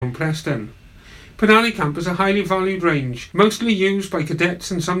on Preston. Penally Camp is a highly valued range, mostly used by cadets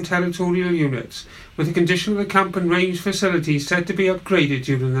and some territorial units, with the condition of the camp and range facilities set to be upgraded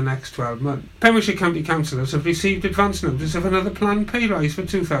during the next 12 months. Pembrokeshire County Councillors have received advance notice of another planned pay rise for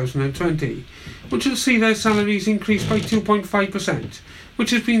 2020, which will see their salaries increase by 2.5%,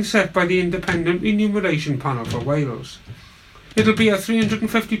 which has been set by the Independent Remuneration Panel for Wales. It'll be a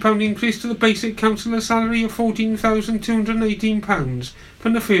 £350 increase to the basic councillor salary of £14,218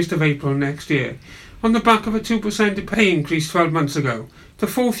 from the 1st of April next year, on the back of a 2% pay increase 12 months ago. The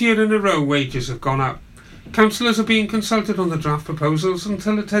fourth year in a row wages have gone up. Councillors are being consulted on the draft proposals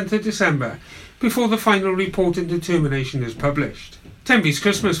until the 10th of December, before the final report and determination is published. Tenby's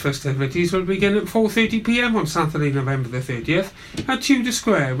Christmas festivities will begin at 4:30pm on Saturday, November the 30th at Tudor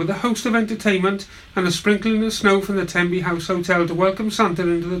Square, with a host of entertainment and a sprinkling of snow from the Tenby House Hotel to welcome Santa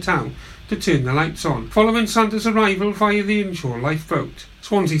into the town to turn the lights on, following Santa's arrival via the inshore lifeboat.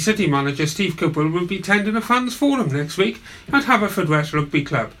 Swansea City manager Steve Cooper will be attending a fans forum next week at Haverfordwest Rugby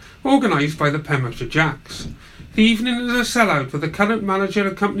Club, organised by the Pembrokeshire Jacks. The evening is a sellout, with the current manager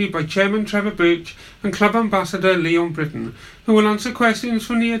accompanied by Chairman Trevor Birch and Club Ambassador Leon Britton, who will answer questions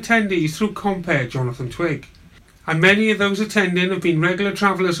from the attendees through compere Jonathan Twigg. And many of those attending have been regular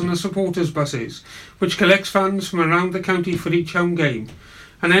travellers on the supporters' buses, which collects funds from around the county for each home game.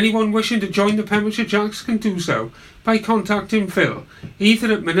 And anyone wishing to join the Pembrokeshire Jacks can do so by contacting Phil,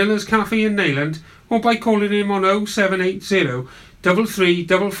 either at Manila's Cafe in Neyland or by calling him on 0780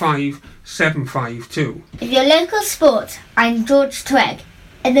 3355 752. With your local sport, I'm George Twigg.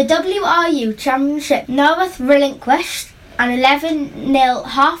 In the WRU Championship, North relinquished an 11-0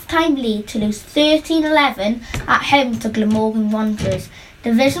 half-time lead to lose 13-11 at home to Glamorgan Wanderers.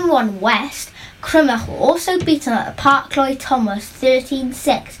 Division 1 West, Crymych were also beaten at the Park Lloyd Thomas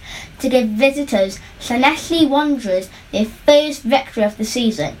 13-6 to give visitors Llanelli Wanderers their first victory of the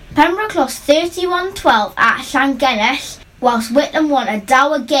season. Pembroke lost 31-12 at Llangennych, whilst Whitlam won a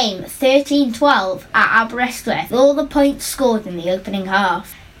dour game 13-12 at Aberystwyth, with all the points scored in the opening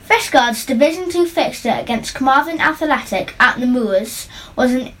half. Fishguard's Division 2 fixture against Carmarthen Athletic at the Moors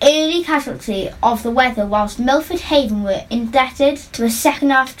was an early casualty of the weather, whilst Milford Haven were indebted to a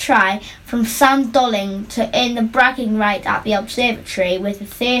second-half try from Sam Dolling to earn the bragging right at the Observatory, with a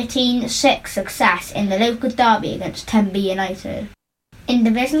 13-6 success in the local derby against Tenby United. In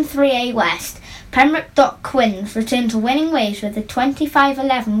Division 3A West, Pembroke Dock Quins returned to winning ways with a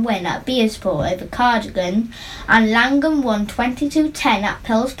 25-11 win at Beersport over Cardigan, and Langham won 22-10 at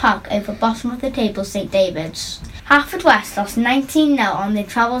Pills Park over bottom of the table St David's. Haverfordwest lost 19-0 on their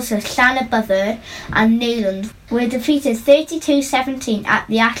travels to Llanybydder, and Newland were defeated 32-17 at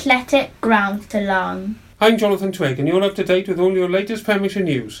the Athletic Ground to Larne. I'm Jonathan Twigg, and you're up to date with all your latest Pembrokeshire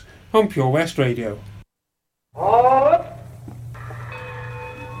news on Pure West Radio.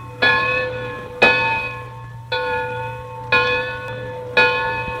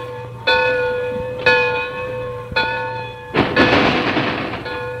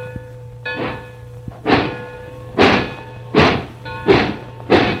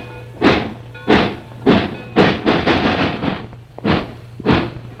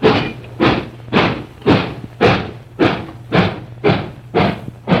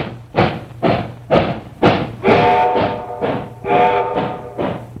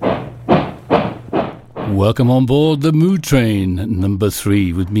 Welcome on board the Mood Train, number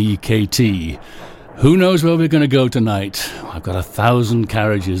 3, with me, KT. Who knows where we're going to go tonight? I've got 1,000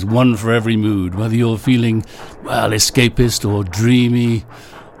 carriages, one for every mood, whether you're feeling, well, escapist or dreamy,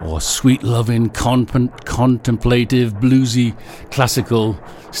 or sweet-loving, contemplative, bluesy, classical.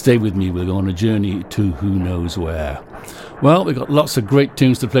 Stay with me, we'll go on a journey to who knows where. Well, we've got lots of great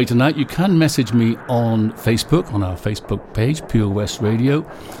tunes to play tonight. You can message me on Facebook, on our Facebook page, Pure West Radio,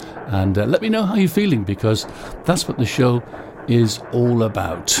 and let me know how you're feeling, because that's what the show is all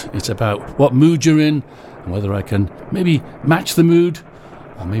about. It's about what mood you're in and whether I can maybe match the mood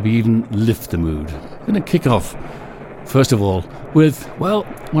or maybe even lift the mood. I'm going to kick off, first of all, with, well,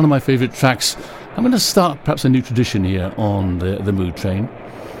 one of my favourite tracks. I'm going to start perhaps a new tradition here on the Mood Train.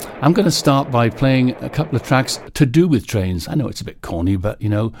 I'm going to start by playing a couple of tracks to do with trains. I know it's a bit corny, but, you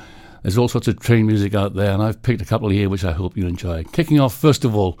know, there's all sorts of train music out there, and I've picked a couple here which I hope you'll enjoy. Kicking off, first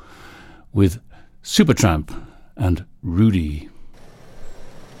of all, with Supertramp and Rudy.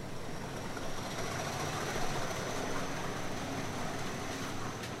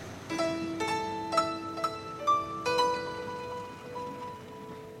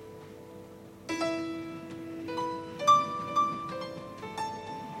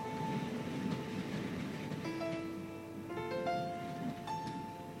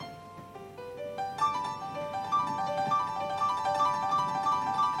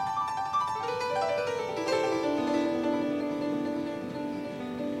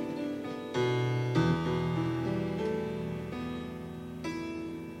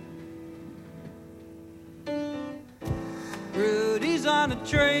 on a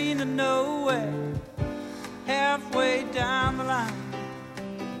train to nowhere, halfway down the line.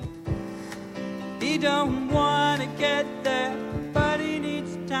 He don't want to get there, but he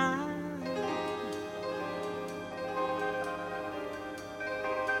needs time.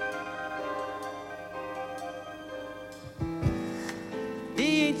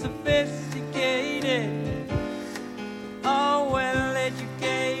 He ain't sophisticated, oh well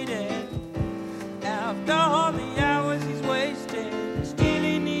educated. After all the hours he's wasted, still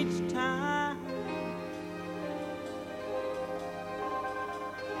he needs time.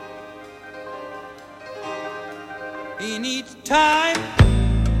 He needs time.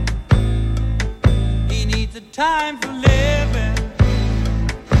 He needs a time for living.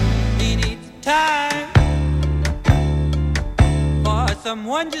 He needs time for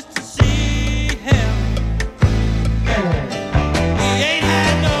someone just to see him. He ain't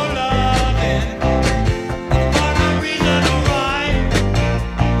had no loving for no reason or rhyme,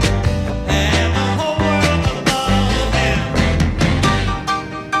 and the whole world was above him.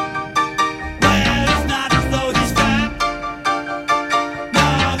 Well, it's not as though he's fat. No,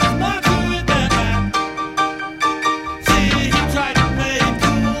 there's more to it than that. See, he tried to play it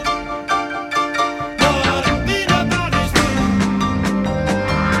cool, but he beat up on his fool.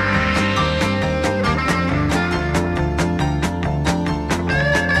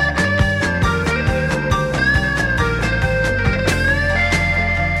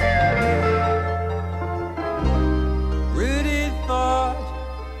 Rudy thought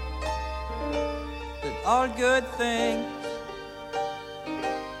that all good things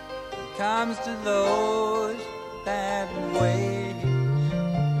comes to those that wait.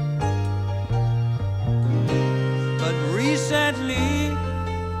 But recently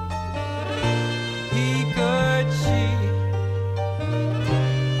he could see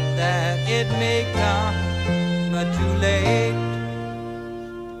that it may come, but too late,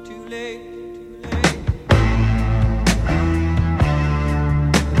 too late, too late.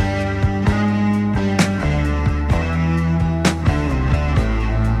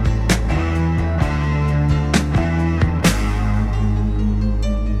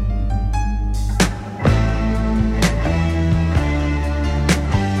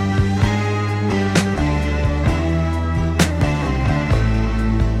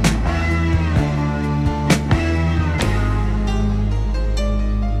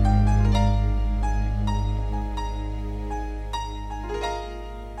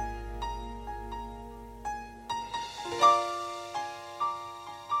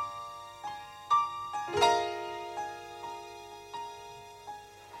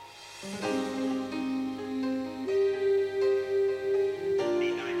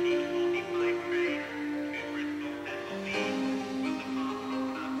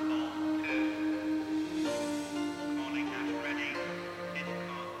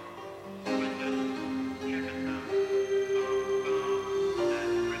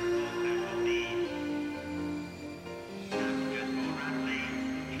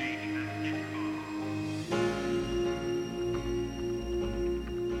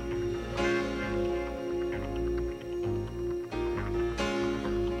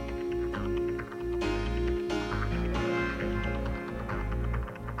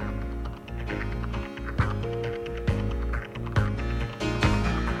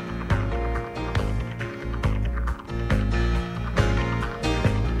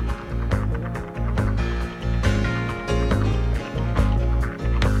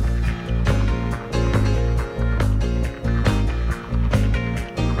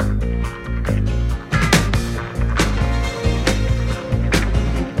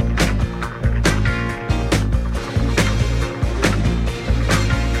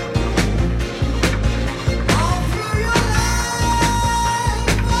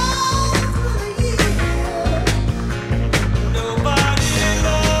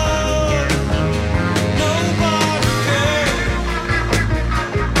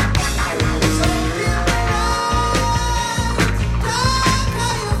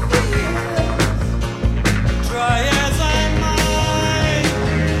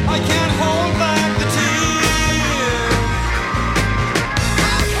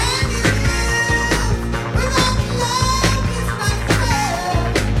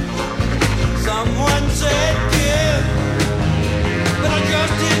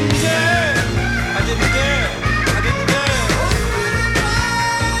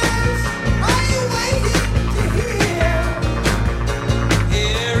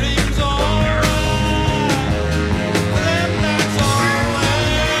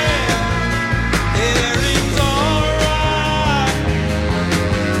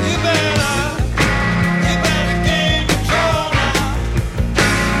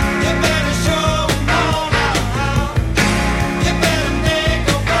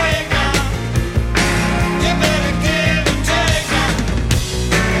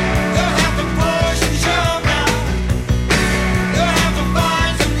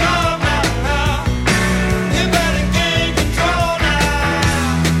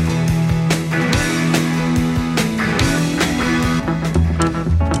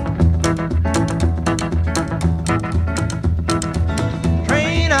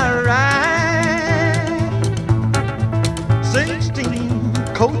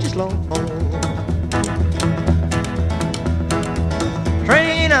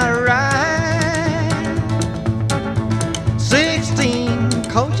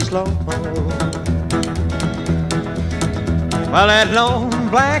 slow. Well, that long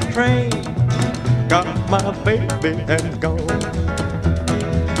black train got my baby and gone.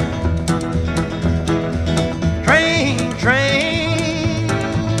 Train,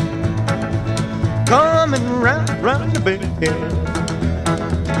 coming round the bend.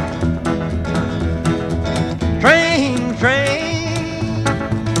 Train,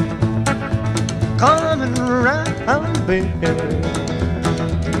 coming round the bend.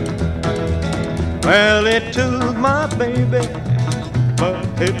 Well, it took my baby, but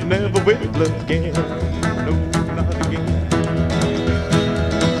it never will again. No, not again.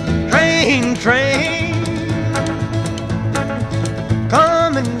 Train,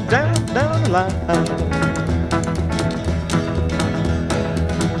 coming down the line.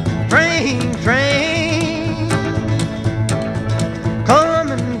 Train,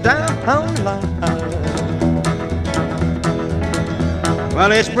 coming down the line.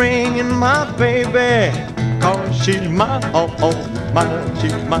 Well, it's bringing my baby, 'cause she's mine, all mine,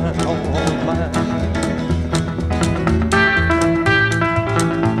 she's mine, all mine.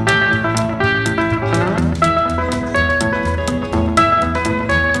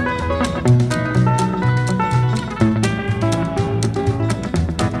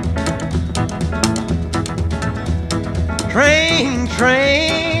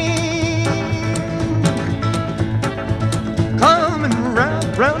 Train, coming round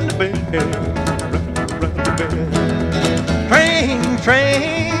the bend, round the bend.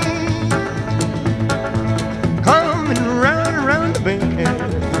 Train, coming round the bend,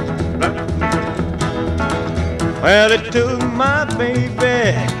 round the bend. Well, it took my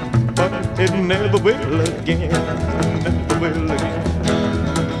baby, but it never will again, never will again.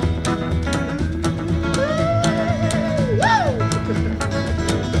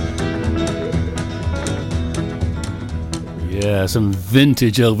 Yeah, some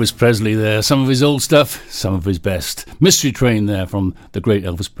vintage Elvis Presley there. Some of his old stuff, some of his best. Mystery Train there from the great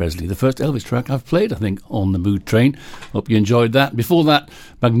Elvis Presley. The first Elvis track I've played, I think, on the Mood Train. Hope you enjoyed that. Before that,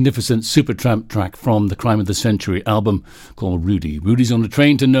 magnificent Supertramp track from the Crime of the Century album called Rudy. Rudy's on the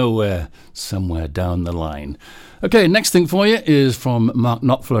train to nowhere, somewhere down the line. Okay, next thing for you is from Mark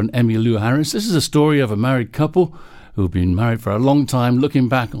Knopfler and Emmylou Harris. This is a story of a married couple who've been married for a long time, looking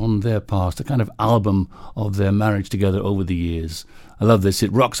back on their past, a kind of album of their marriage together over the years. I love this.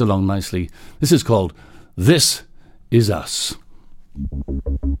 It rocks along nicely. This is called This Is Us.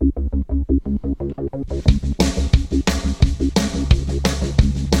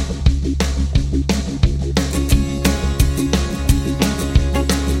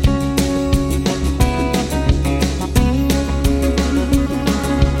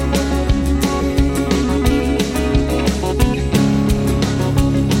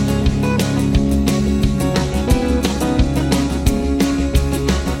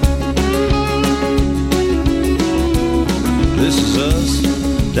 This is us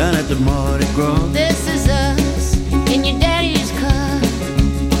down at the Mardi Gras. This is us in your daddy's car.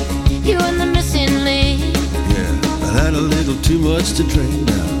 You and the missing link. Yeah, I had a little too much to drink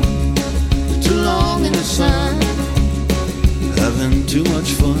now. Too long in the sun. Having too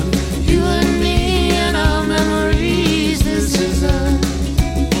much fun. You and me and our memories. This is us.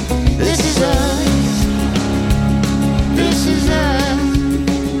 This is us. This is us.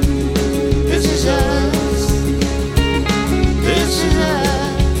 This is us. This is us.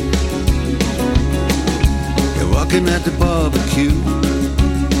 You're walking at the barbecue.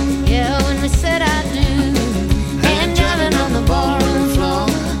 Yeah, when we said I do. And driving on the barroom floor.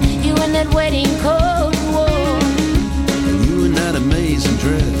 You in that wedding coat and wore. And you in that amazing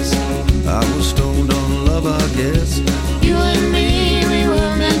dress. I was stoned on love, I guess. You and me, we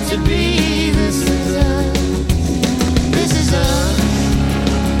were meant to be. This is us. This is us.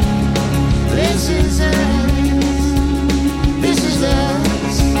 This is us. This is us.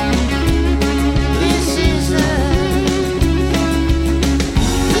 This is us.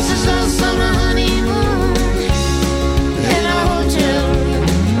 This is us on a honeymoon in our hotel room,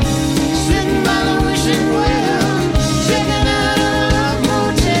 sitting by the wishing well, checking out a love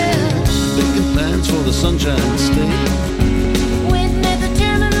motel. Making plans for the Sunshine State. Waiting at the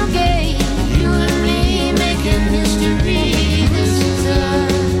terminal gate, you and me making history. This is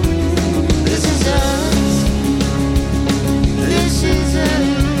us. This is us. This is us.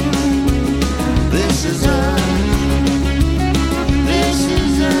 This is us. This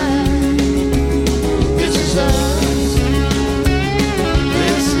is us. This is us.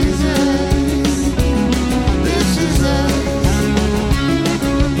 This is us. This is us.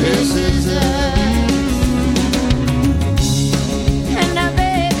 This is us.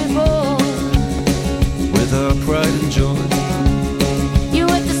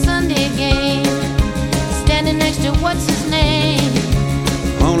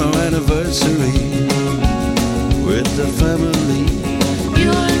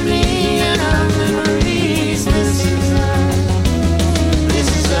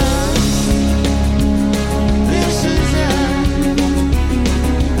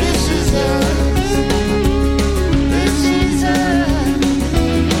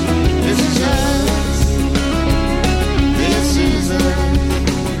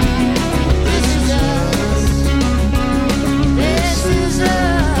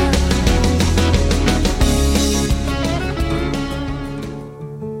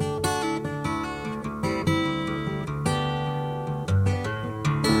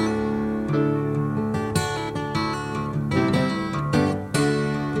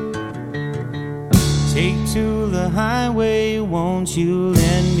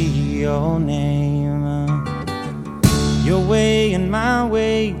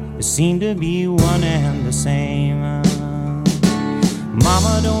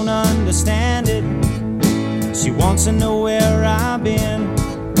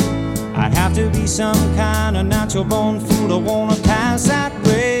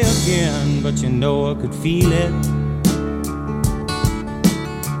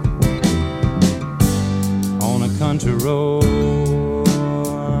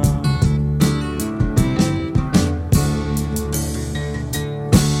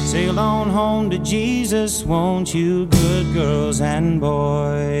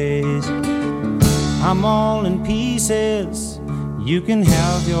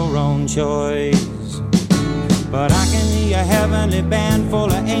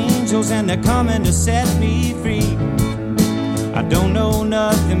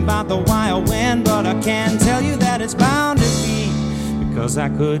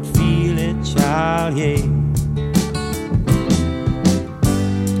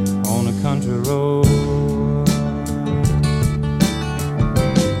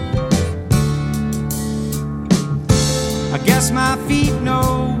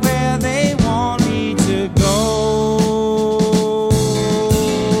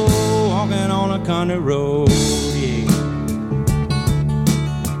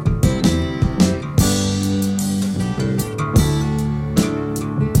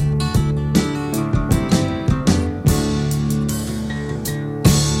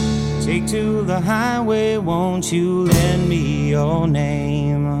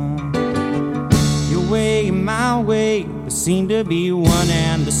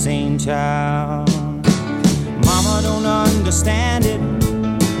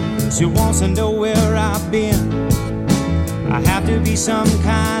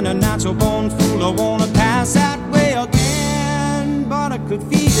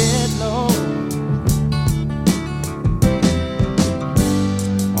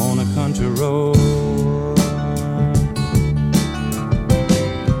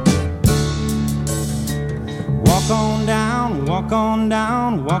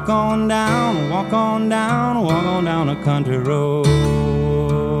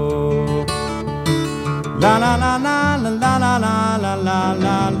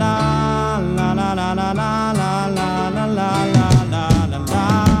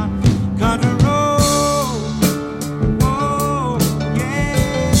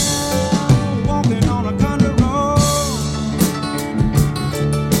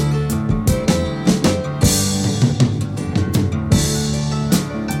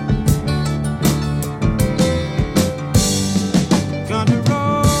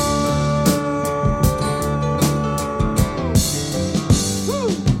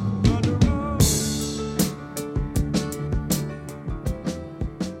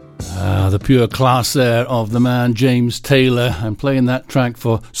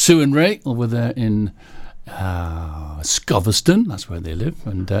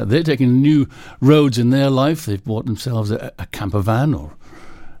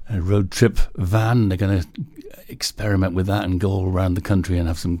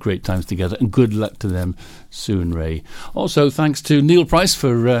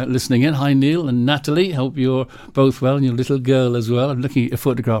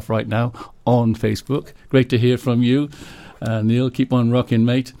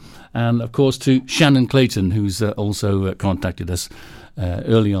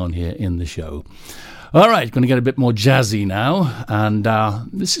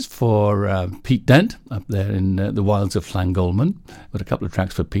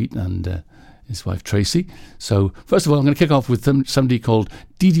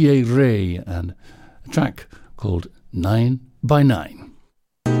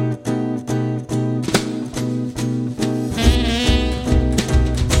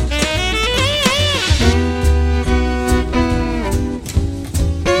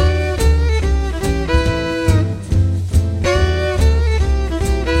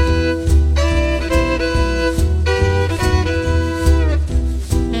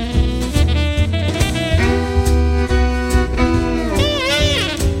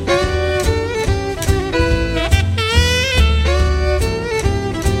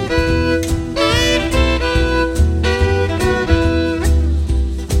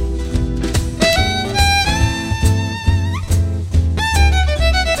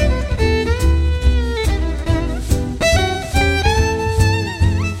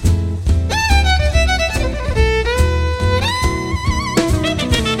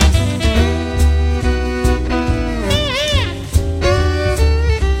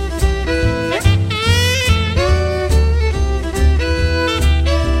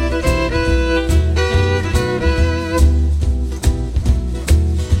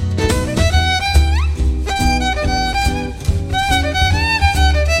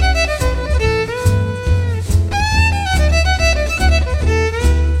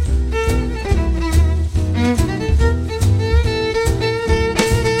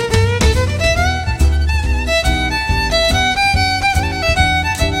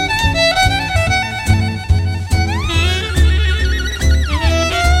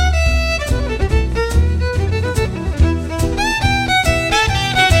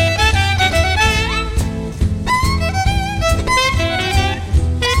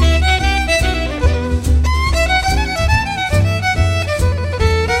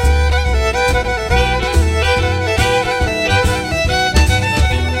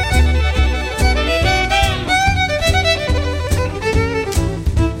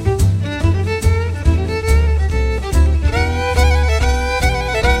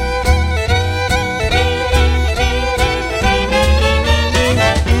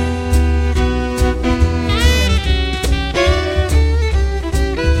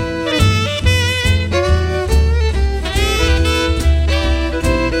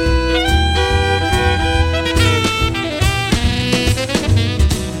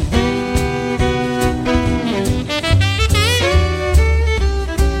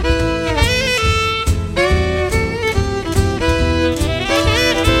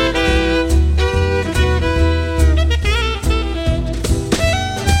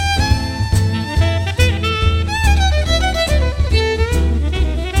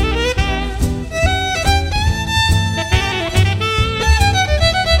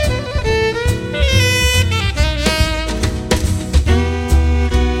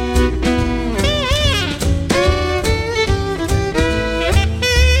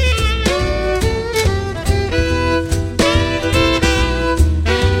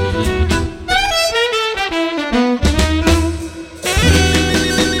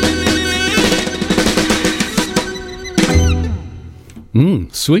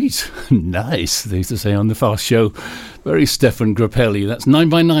 Sweet. Nice, they used to say on the Fast Show. Very Stefan Grappelli. That's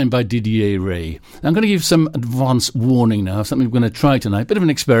 9x9 by Didier Ray. I'm going to give some advance warning now of something we're going to try tonight. Bit of an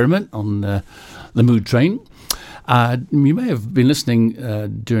experiment on the Mood Train. You may have been listening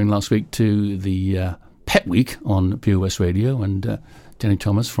during last week to the Pet Week on Pure West Radio, and Jenny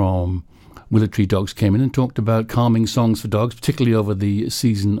Thomas from Willow Tree Dogs came in and talked about calming songs for dogs, particularly over the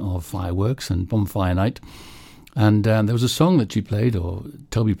season of fireworks and bonfire night. And there was a song that she played, or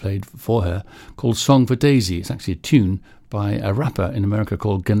Toby played for her, called Song for Daisy. It's actually a tune by a rapper in America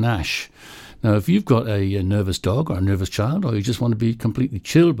called Ganache. Now, if you've got a nervous dog or a nervous child, or you just want to be completely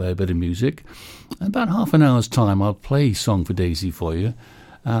chilled by a bit of music, in about half an hour's time I'll play Song for Daisy for you.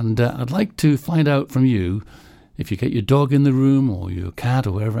 And I'd like to find out from you, if you get your dog in the room or your cat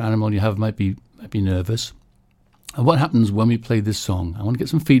or whatever animal you have might be nervous, and what happens when we play this song. I want to get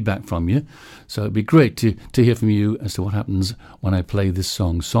some feedback from you, so it'd be great to hear from you as to what happens when I play this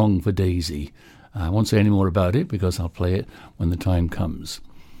song, Song for Daisy. I won't say any more about it because I'll play it when the time comes.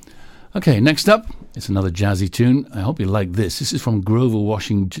 Okay, next up, it's another jazzy tune. I hope you like this. This is from Grover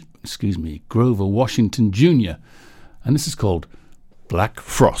Washington Jr., and this is called Black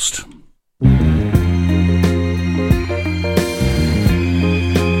Frost.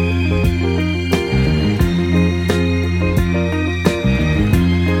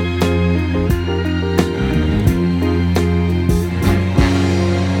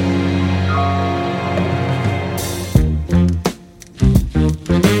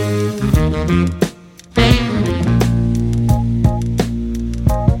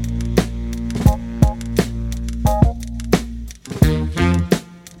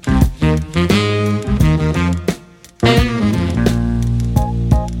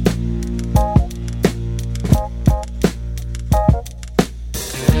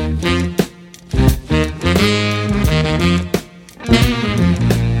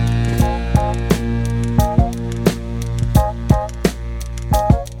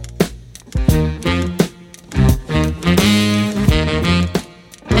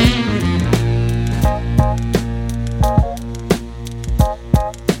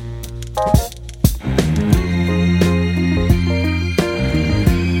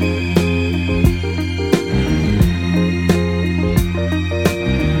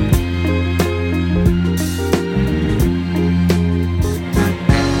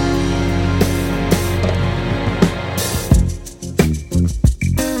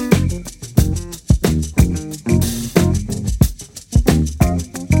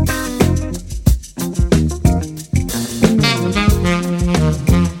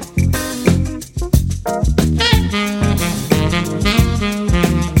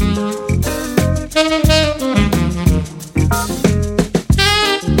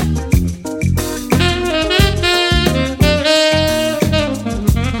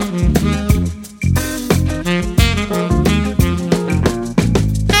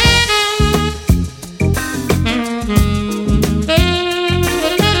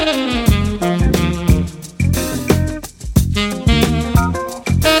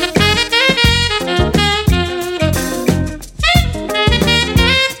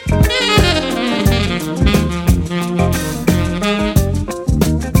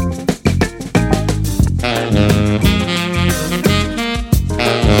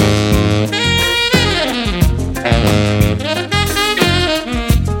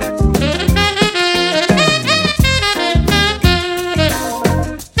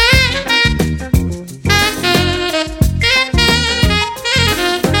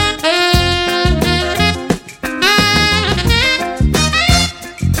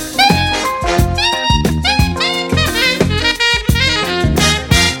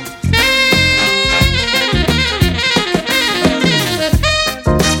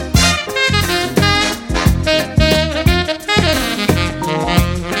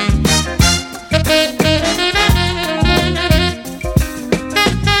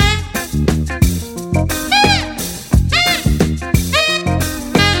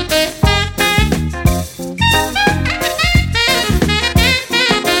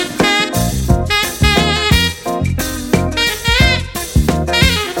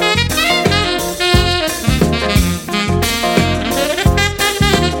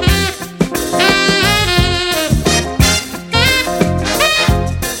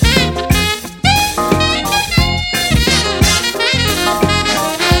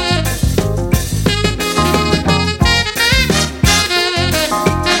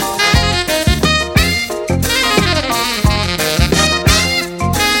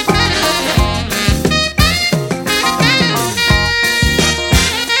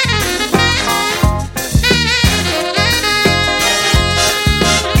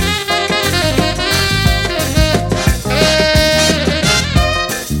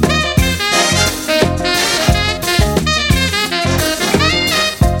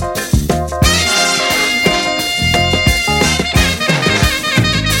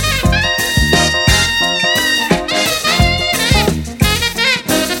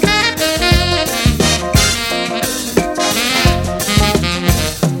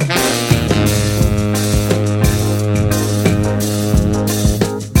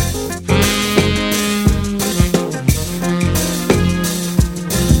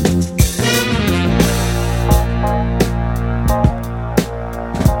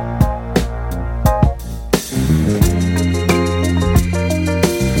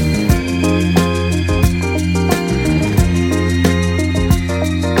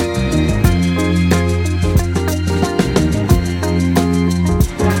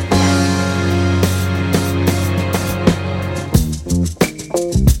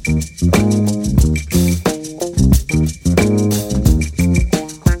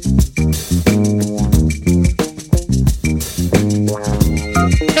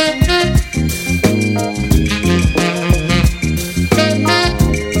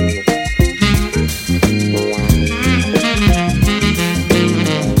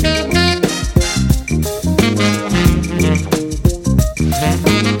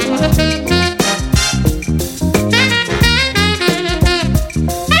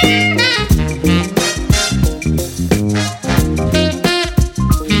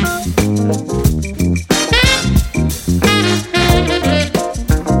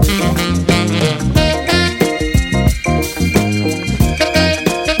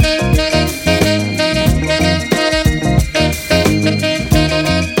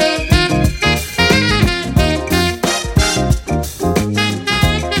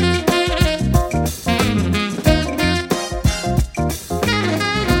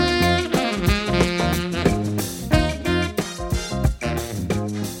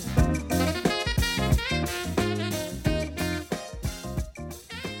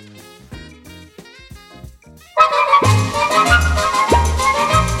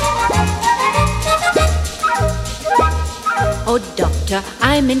 Oh, doctor,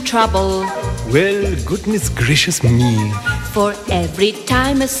 I'm in trouble. Well, goodness gracious me. For every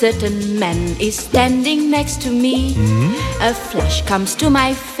time a certain man is standing next to me, a flash comes to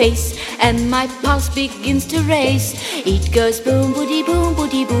my face and my pulse begins to race. It goes boom, boody, boom,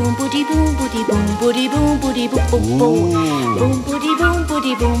 boody, boom, boody, boom, boody, boom, boody, boom, boody, boom, boom, boom, boom, boody, boom,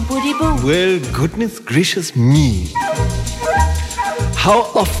 boody, boom, boody, boom. Well, goodness gracious me. How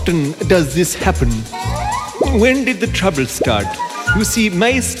often does this happen? When did the trouble start? You see,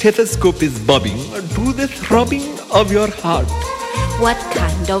 my stethoscope is bobbing to the throbbing of your heart. What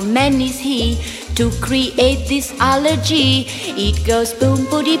kind of man is he to create this allergy? It goes boom,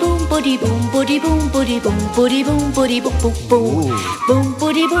 boody, boom, boody, boom, boody, boom, boody, boom, boody, boom, boody, boom, boom, boom, boom,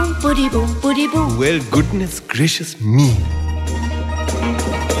 boody, boom, boody, boom, boody, boom. Well, goodness gracious me.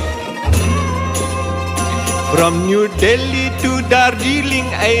 From New Delhi to Darjeeling,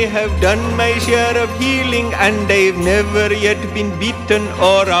 I have done my share of healing, and I've never yet been beaten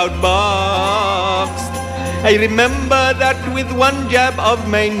or outboxed. I remember that with one jab of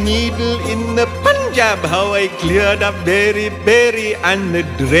my needle in the Punjab, how I cleared up berry and the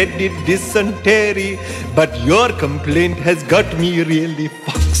dreaded dysentery. But your complaint has got me really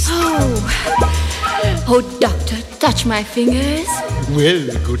foxed. Oh, doctor, touch my fingers. Well,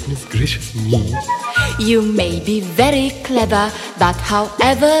 goodness gracious me. You may be very clever, but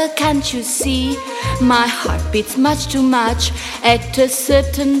however can't you see? My heart beats much too much at a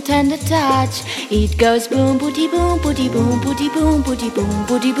certain tender touch. It goes boom, booty, boom, booty, boom, booty, boom, booty, boom,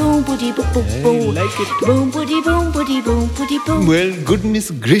 booty, boom, booty, boom, boom, boom. I like it. Boom, booty, boom, booty, boom, booty, boom. Well,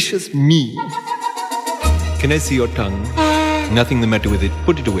 goodness gracious me. Can I see your tongue? Nothing the matter with it.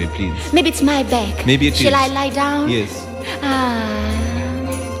 Put it away, please. Maybe it's my back. Maybe it Shall is. I lie down? Yes.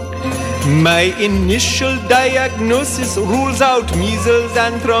 My initial diagnosis rules out measles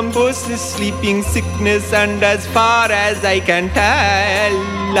and thrombosis, sleeping sickness, and as far as I can tell,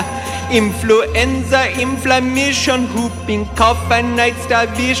 influenza, inflammation, whooping cough, and night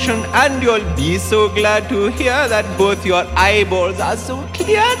starvation. And you'll be so glad to hear that both your eyeballs are so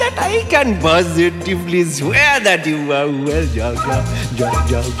clear that I can positively swear that you are well.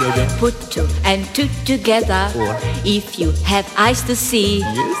 Put two and two together. If you have eyes to see,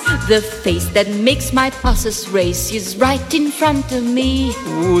 Yes. the face that makes my pulses race is right in front of me.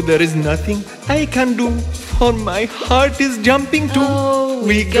 Oh, there is nothing I can do, for my heart is jumping too. Oh,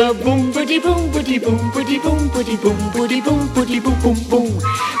 we go boom, boody boom, boody boom, boody boom, boody boom, boody boom, boody boom, boom, boom,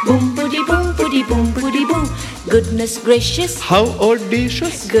 boom, boody boom, boody boom, boody boom. Goodness gracious, how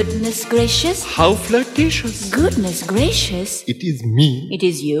audacious, goodness gracious, how flirtatious. goodness gracious. It is me. It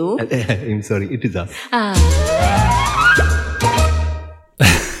is you. I'm sorry, it is us.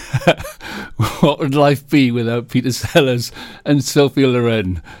 What would life be without Peter Sellers and Sophia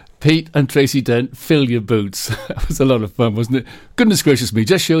Loren? Pete and Tracy Dent, fill your boots. That was a lot of fun, wasn't it? Goodness gracious me,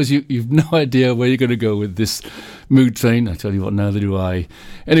 just shows you've no idea where you're going to go with this mood train. I tell you what, neither do I.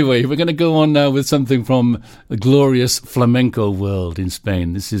 Anyway, we're going to go on now with something from the glorious flamenco world in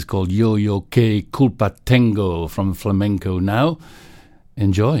Spain. This is called Yo Yo Que Culpa Tengo from Flamenco Now.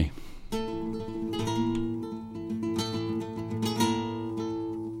 Enjoy.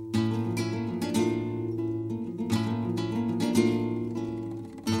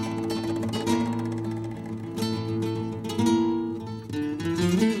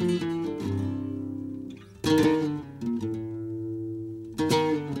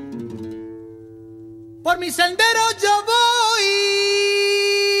 Por mi sendero yo voy,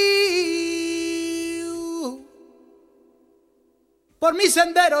 por mi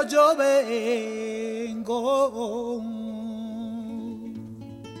sendero yo vengo.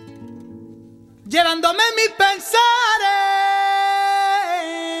 llevándome mis pensares.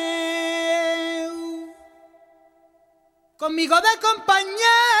 Conmigo de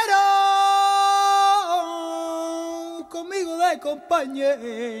compañero, conmigo de compañero.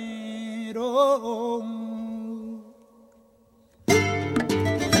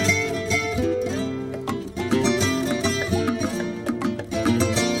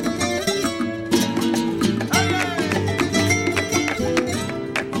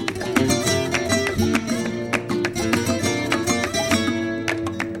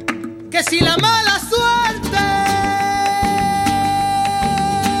 Que si la mala suerte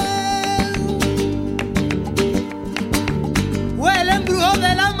o el embrujo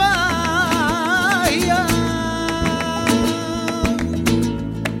de la magia,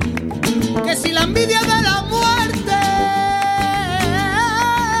 que si la envidia de la muerte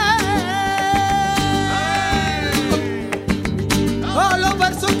o los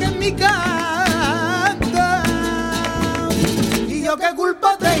versos que en mi canta, y yo qué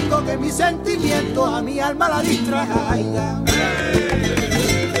culpa tengo que mi sentimiento a mi alma la distraiga.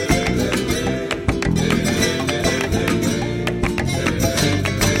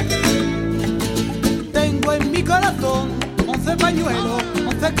 Tengo en mi corazón 11 pañuelos,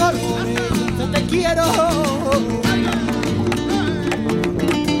 11 colores, 11 te quiero.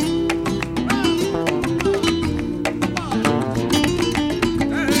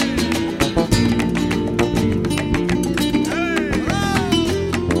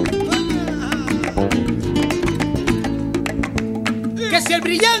 Que si el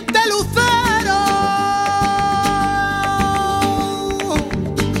brillante lucero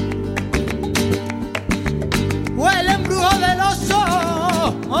o el embrujo de los soles,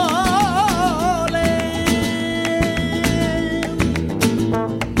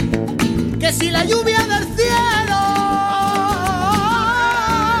 que si la lluvia del cielo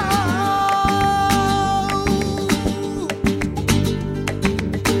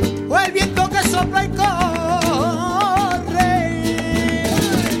o el viento que sopla y corre,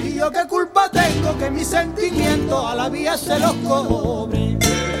 y yo qué culpa tengo que mis sentimientos a la vía se los cobre.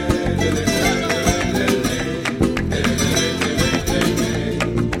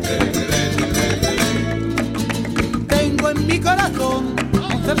 Tengo en mi corazón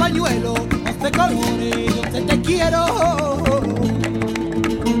 11 pañuelos, 11 colores, 11 te quiero.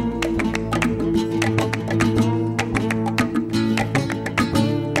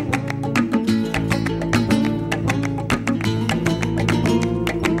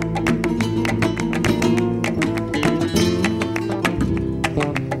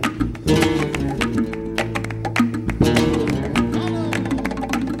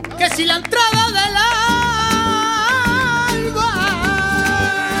 Que si la entrada del alba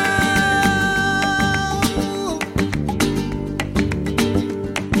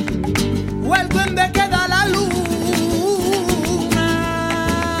o el duende que da la luna,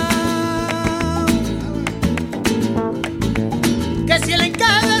 que si el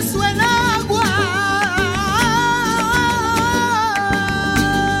encaje suena agua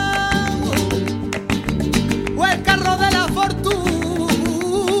o el carro de la fortuna,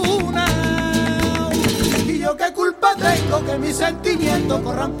 y yo qué culpa tengo que mis sentimientos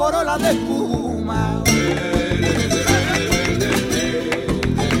corran por olas de espuma.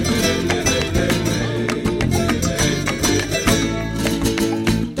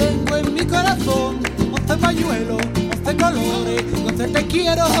 Tengo en mi corazón 11 pañuelos, 11 colores, 11 te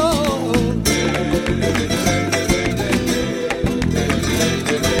quiero.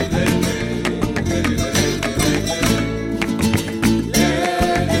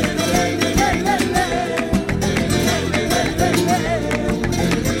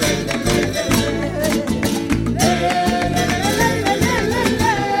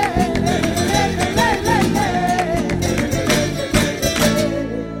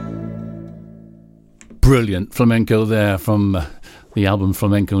 Brilliant flamenco there from the album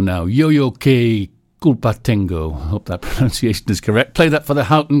Flamenco Now. Yo-Yo Que Culpa Tengo. I hope that pronunciation is correct. Play that for the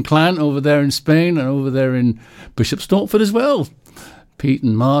Houghton clan over there in Spain and over there in Bishop Stortford as well. Pete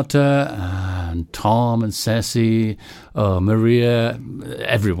and Marta and Tom and Ceci, Maria,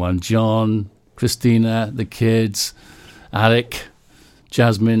 everyone, John, Christina, the kids, Alec,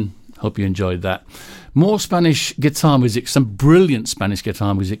 Jasmine. Hope you enjoyed that. More Spanish guitar music, some brilliant Spanish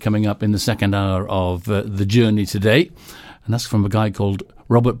guitar music coming up in the second hour of The Journey today. And that's from a guy called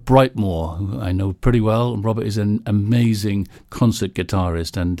Robert Brightmore, who I know pretty well. Robert is an amazing concert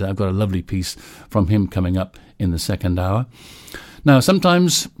guitarist, and I've got a lovely piece from him coming up in the second hour. Now,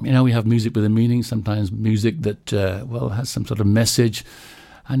 sometimes, we have music with a meaning, sometimes music that, has some sort of message.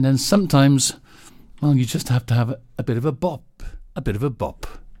 And then sometimes, you just have to have a bit of a bop, a bit of a bop,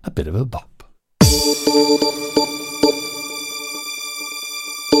 a bit of a bop. My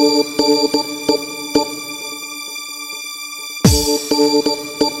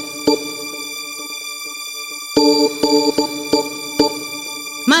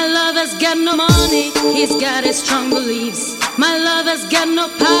lover's got no money, he's got his strong beliefs. My lover's got no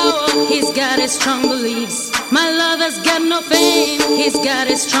power, he's got his strong beliefs. My lover's got no fame, he's got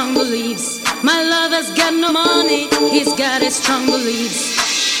his strong beliefs. My lover's got no money, he's got his strong beliefs.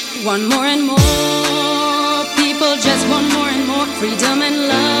 Want more and more, people just want more and more freedom and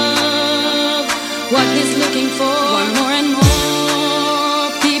love. What he's looking for, want more and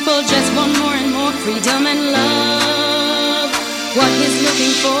more, people just want more and more freedom and love. What he's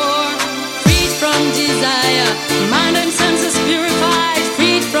looking for, freed from desire, mind and senses purified,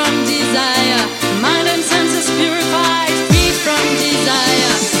 freed from desire, mind and senses purified, freed from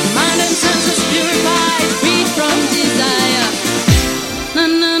desire, mind and senses purified, freed from desire. Na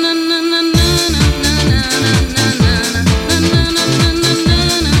na na na na na na na na na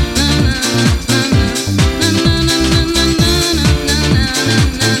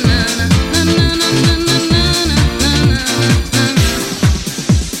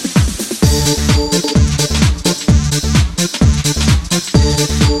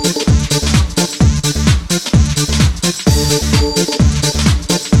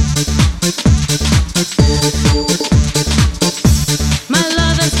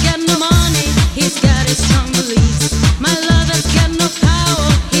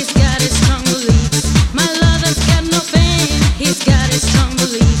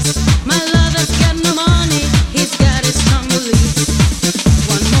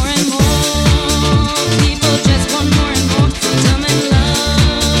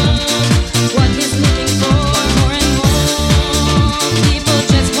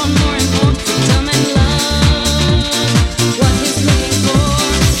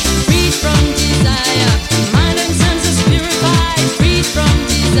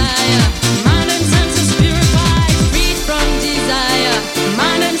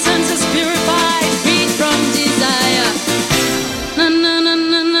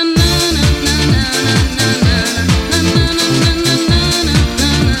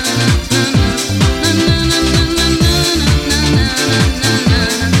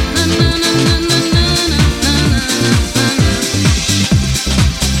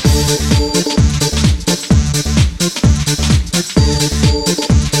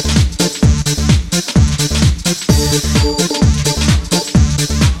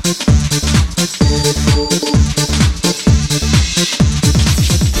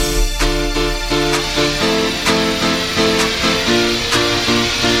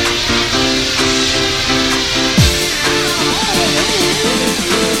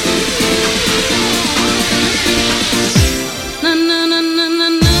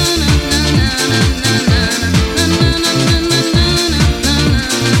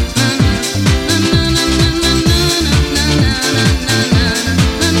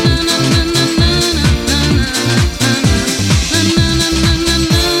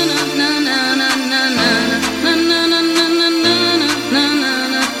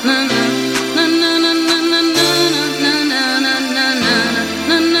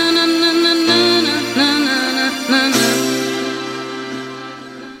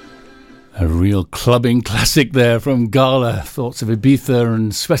Clubbing classic there from Gala. Thoughts of Ibiza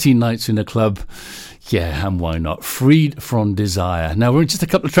and sweaty nights in a club. Yeah, and why not? Freed from Desire. Now, we're just a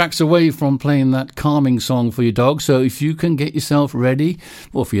couple of tracks away from playing that calming song for your dog, so if you can get yourself ready,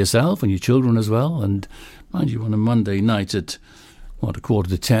 or for yourself and your children as well, and mind you, on a Monday night at, what,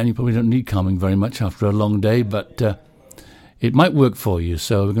 9:45, you probably don't need calming very much after a long day, but it might work for you.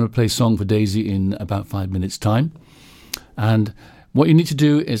 So we're going to play Song for Daisy in about 5 minutes' time. And what you need to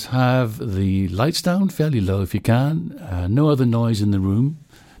do is have the lights down fairly low if you can, no other noise in the room,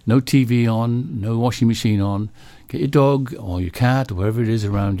 no TV on, no washing machine on. Get your dog or your cat or wherever it is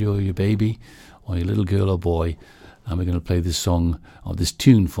around you, or your baby or your little girl or boy, and we're going to play this song or this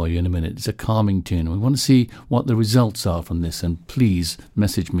tune for you in a minute. It's a calming tune. We want to see what the results are from this, and please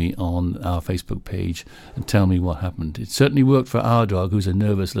message me on our Facebook page and tell me what happened. It certainly worked for our dog, who's a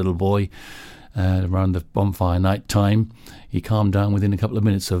nervous little boy. Around the bonfire night time, he calmed down within a couple of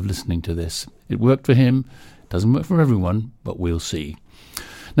minutes of listening to this. It worked for him. Doesn't work for everyone, but we'll see.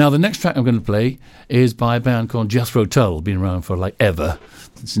 Now, the next track I'm going to play is by a band called Jethro Tull, been around for like ever,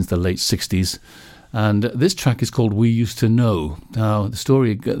 since the late 60s. And this track is called We Used to Know. Now, the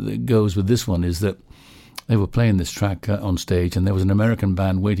story that goes with this one is that they were playing this track on stage, and there was an American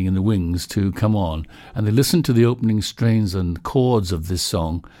band waiting in the wings to come on, and they listened to the opening strains and chords of this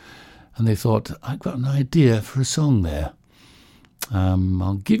song, and they thought, I've got an idea for a song there.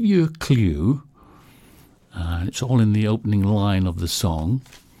 I'll give you a clue. and it's all in the opening line of the song.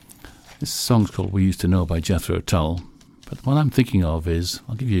 This song's called We Used to Know by Jethro Tull. But what I'm thinking of is,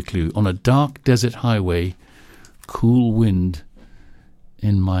 I'll give you a clue, on a dark desert highway, cool wind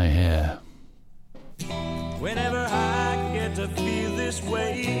in my hair. Whenever I get to feel this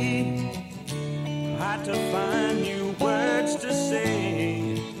way, I had to find new words to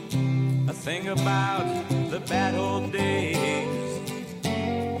say. I think about the bad old days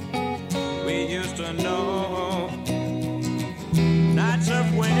we used to know. Nights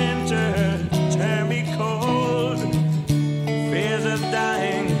of winter turn me cold, fears of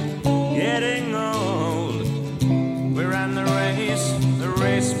dying, getting old. We ran the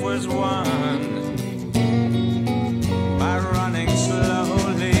race was won by running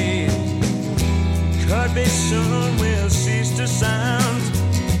slowly. Could be soon we'll cease to sound.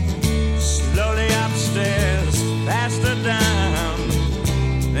 Slowly upstairs, faster down,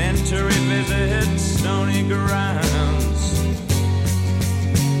 then to revisit stony grounds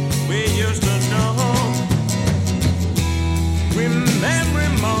we used to know. Remember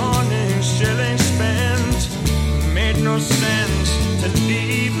morning shilling spent, made no sense to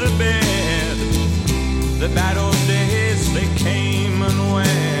leave the bed. The bad old days, they came and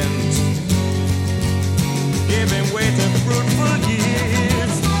went, giving way to fruitful years.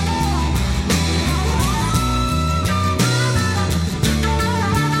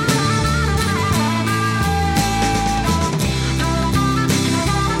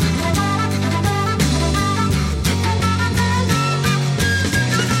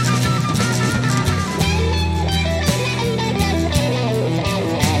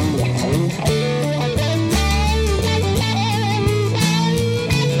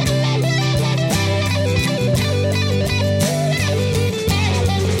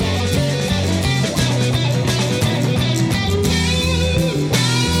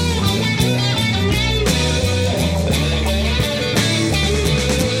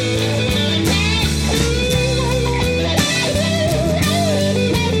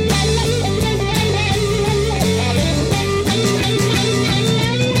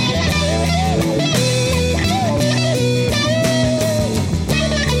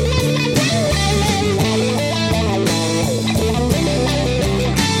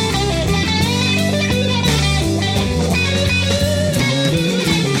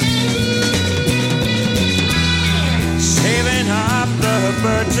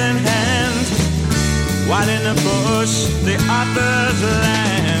 Birds in hand, while in the bush the others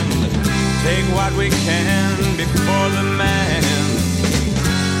land. Take what we can before the man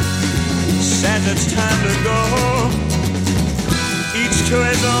says it's time to go. Each to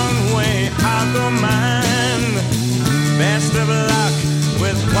his own way, I'll go mine. Best of luck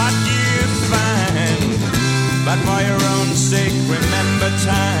with what you find, but for your own sake remember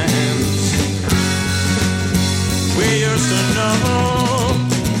times we used to know.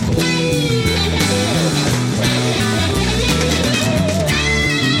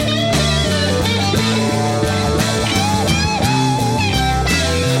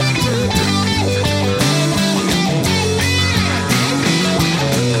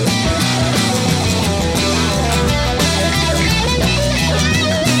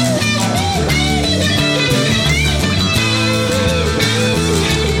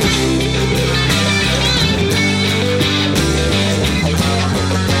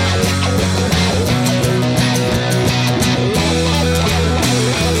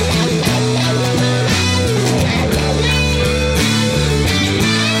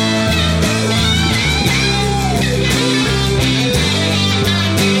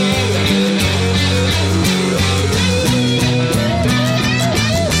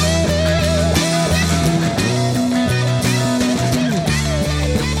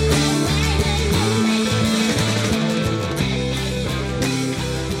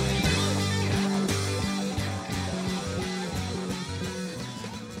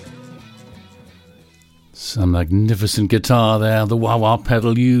 Some magnificent guitar there, the wah-wah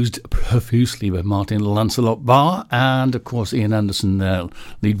pedal used profusely by Martin Lancelot Barr, and of course Ian Anderson there,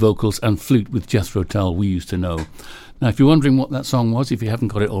 lead vocals and flute with Jethro Tull, We Used to Know. Now if you're wondering what that song was, if you haven't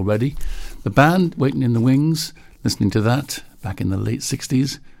got it already, the band Waiting in the Wings, listening to that back in the late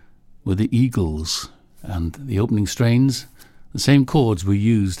 60s, were the Eagles, and the opening strains, the same chords were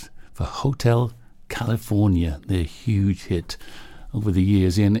used for Hotel California, their huge hit. Over the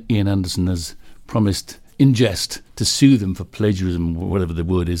years, Ian Anderson has promised in jest to sue them for plagiarism or whatever the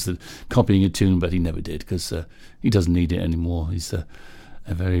word is, that copying a tune, but he never did because he doesn't need it anymore. He's a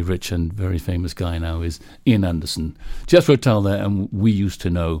very rich and very famous guy now, is Ian Anderson. Jethro Tull there, and We Used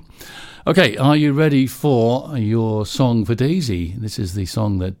to Know. Okay, are you ready for your song for Daisy? This is the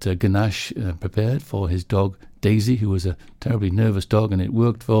song that Ganesh prepared for his dog Daisy, who was a terribly nervous dog, and it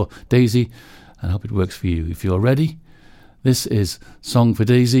worked for Daisy, and I hope it works for you. If you're ready, this is Song for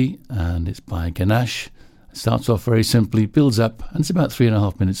Daisy, and it's by Ganache. It starts off very simply, builds up, and it's about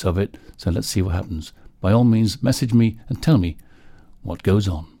 3.5 minutes of it, so let's see what happens. By all means, message me and tell me what goes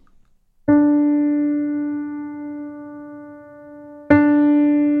on.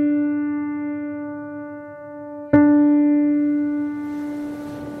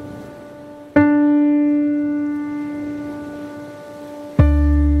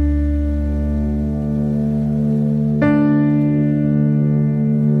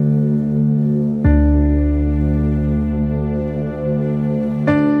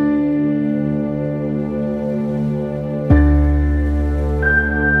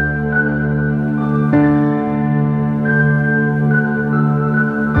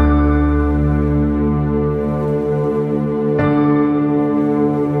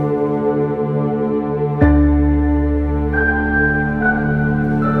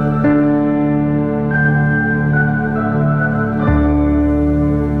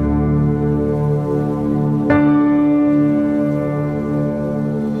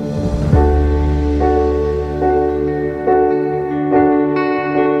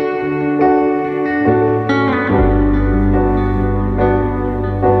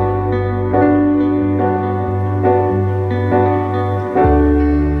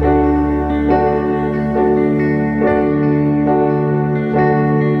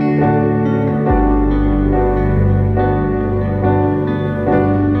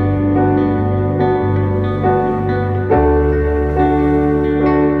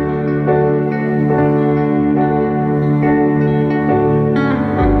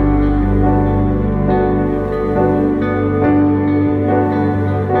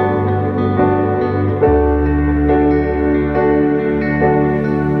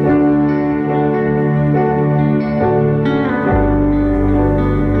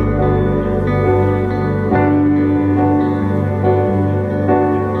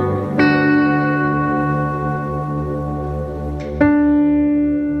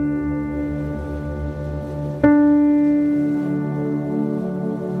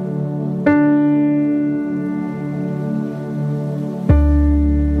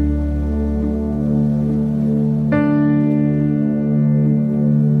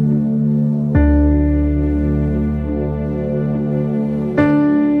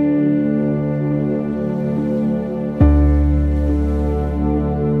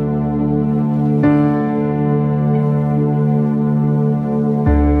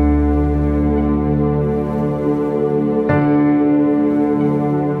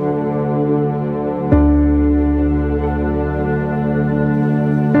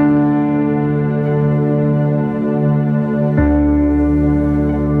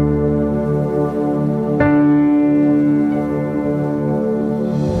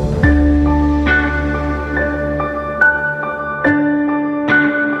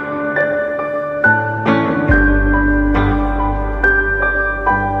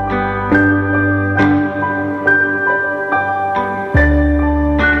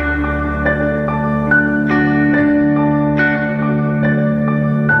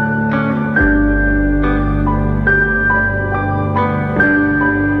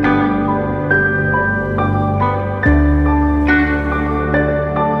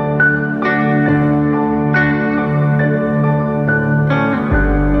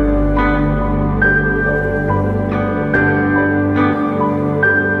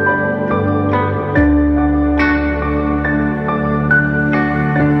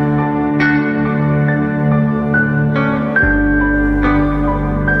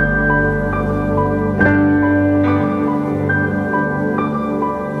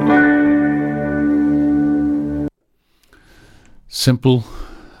 Simple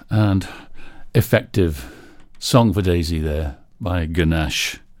and effective Song for Daisy there by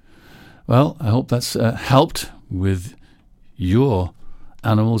Ganache. Well, I hope that's helped with your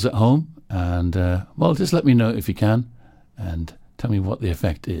animals at home, and well, just let me know if you can and tell me what the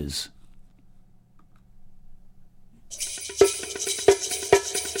effect is.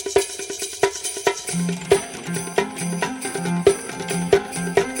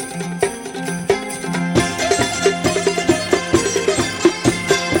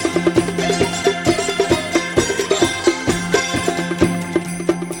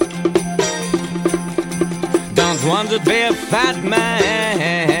 Want to be a fat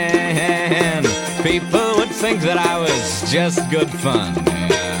man. People would think that I was just good fun.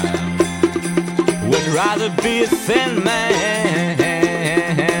 Would rather be a thin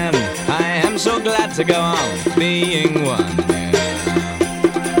man. I am so glad to go on being one.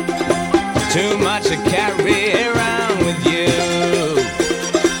 Too much to carry around with you.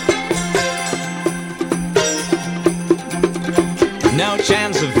 No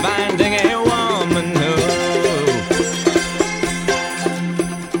chance of finding a woman who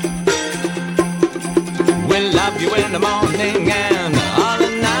will love you in the morning and all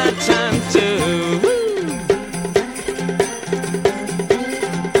the night time too.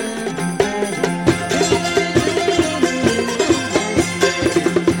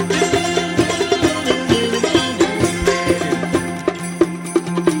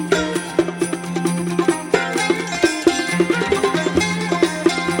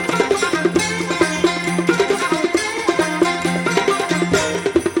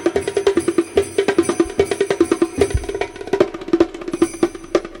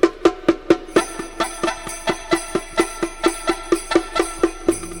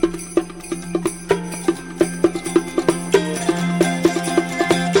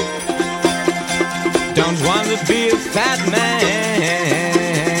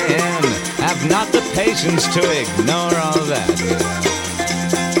 Patience to ignore all that.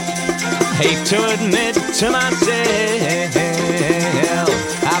 Hate to admit to myself,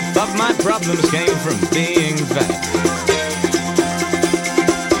 half of my problems came from being fat.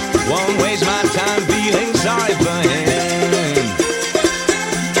 Won't waste my time feeling sorry for him.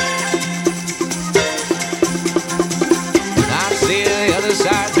 I see the other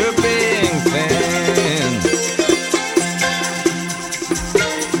side to being thin.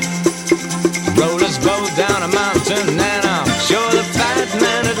 Rollers both down a mountain and I'm sure the fat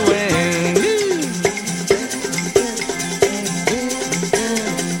man would win.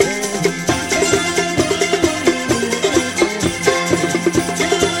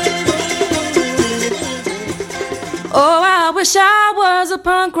 Oh, I wish I was a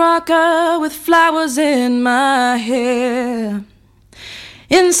punk rocker with flowers in my hair.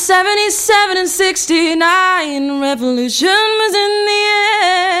 In 77 and 69, revolution was in the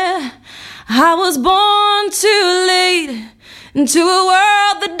air. I was born too late into a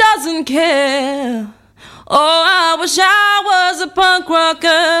world that doesn't care. Oh, I wish I was a punk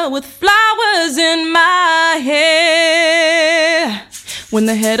rocker with flowers in my hair. When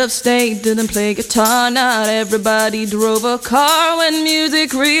the head of state didn't play guitar, not everybody drove a car. When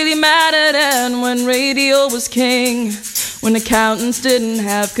music really mattered and when radio was king. When accountants didn't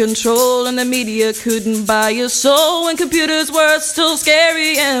have control and the media couldn't buy your soul. When computers were still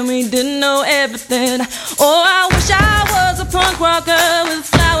scary and we didn't know everything. Oh, I wish I was a punk rocker with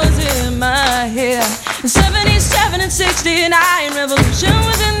flowers in my hair. In 77 and 69, revolution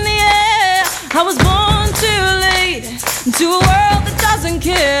was in the air. I was born too late into a world that doesn't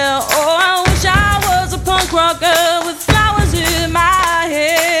care. Oh, I wish I was a punk rocker with flowers in my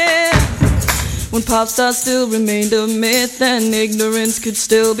hair. When pop stars still remained a myth and ignorance could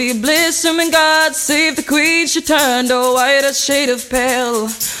still be bliss. And when God save the queen, she turned a whiter shade of pale.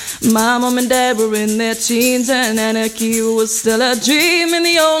 My mom and dad were in their teens and anarchy was still a dream. And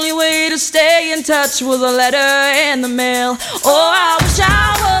the only way to stay in touch was a letter in the mail. Oh, I wish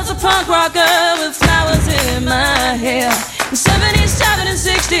I was a punk rocker with flowers in my hair. In 77 and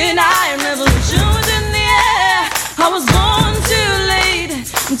 69, revolution was in the air. I was born too late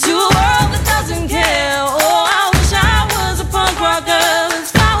into a world that doesn't care. Oh, I wish I was a punk rocker with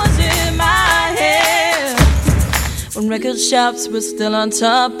flowers in my hair. When record shops were still on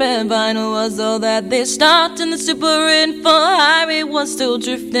top and vinyl was all that they stopped, and the super info highway was still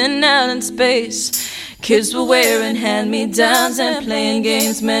drifting out in space. Kids were wearing hand-me-downs and playing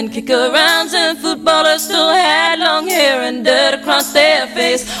games, men kick-arounds, and footballers still had long hair and dirt across their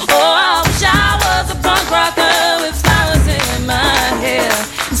face. Oh, I wish I was a punk rocker with flowers in my hair.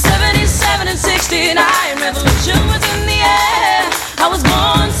 In 77 and 69, revolution was in the air. I was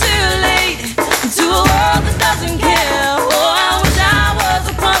born too late into a world that doesn't care. Oh, I wish I was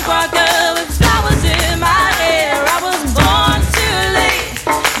a punk rocker with flowers in my hair. I was born too late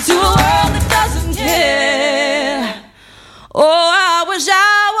into a world that doesn't care. Oh, I wish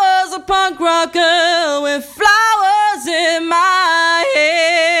I was a punk rocker with flowers in my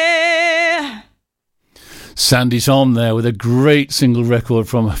hair. Sandy Tom there with a great single record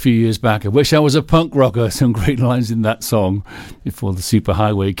from a few years back. I wish I was a punk rocker. Some great lines in that song before the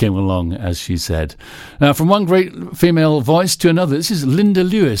superhighway came along, as she said. Now, from one great female voice to another, this is Linda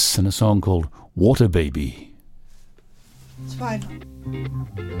Lewis and a song called Water Baby. It's fine.